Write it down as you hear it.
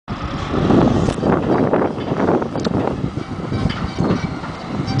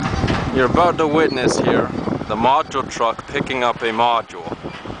You're about to witness here the module truck picking up a module.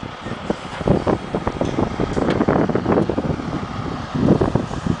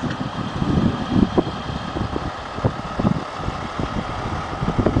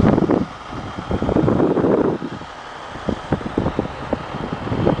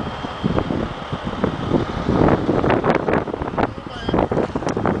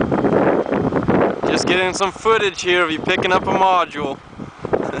 Just getting some footage here of you picking up a module.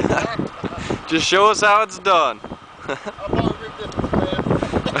 Just show us how it's done.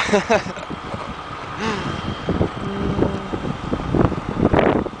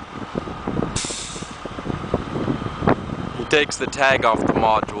 He takes the tag off the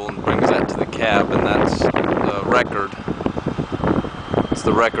module and brings that to the cab, and that's the record. It's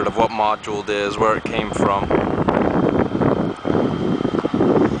the record of what module it is, where it came from.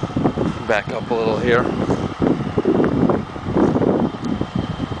 Back up a little here.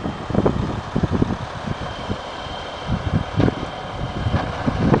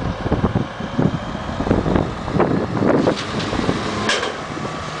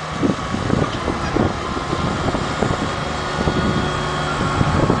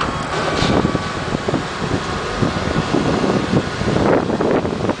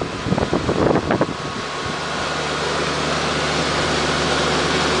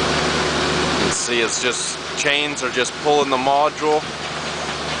 See, it's just chains are just pulling the module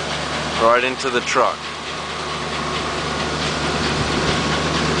right into the truck.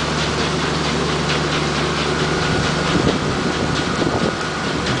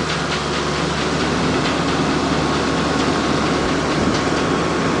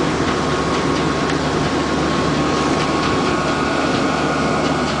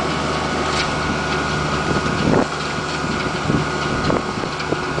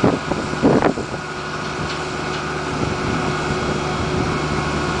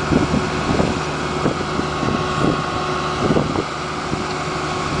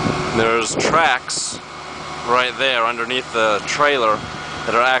 There's tracks right there underneath the trailer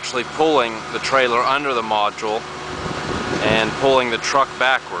that are actually pulling the trailer under the module and pulling the truck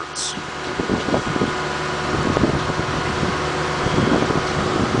backwards.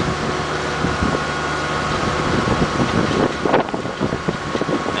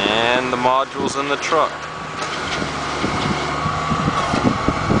 And the module's in the truck.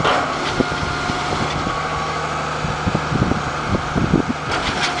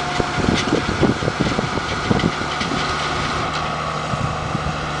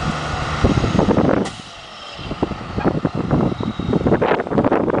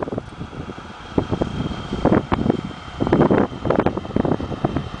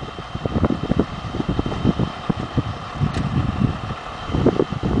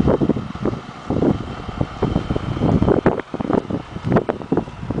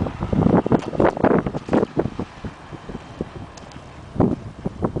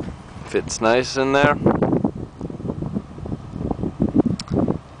 Fits nice in there.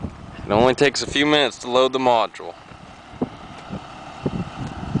 It only takes a few minutes to load the module.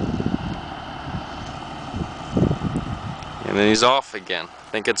 And then he's off again.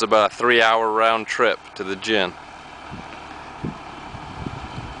 I think it's about a 3-hour round trip to the gin.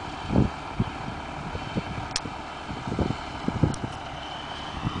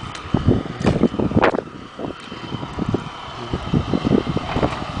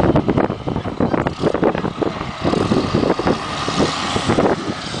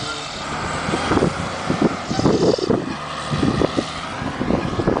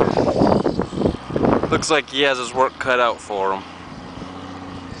 Looks like he has his work cut out for him.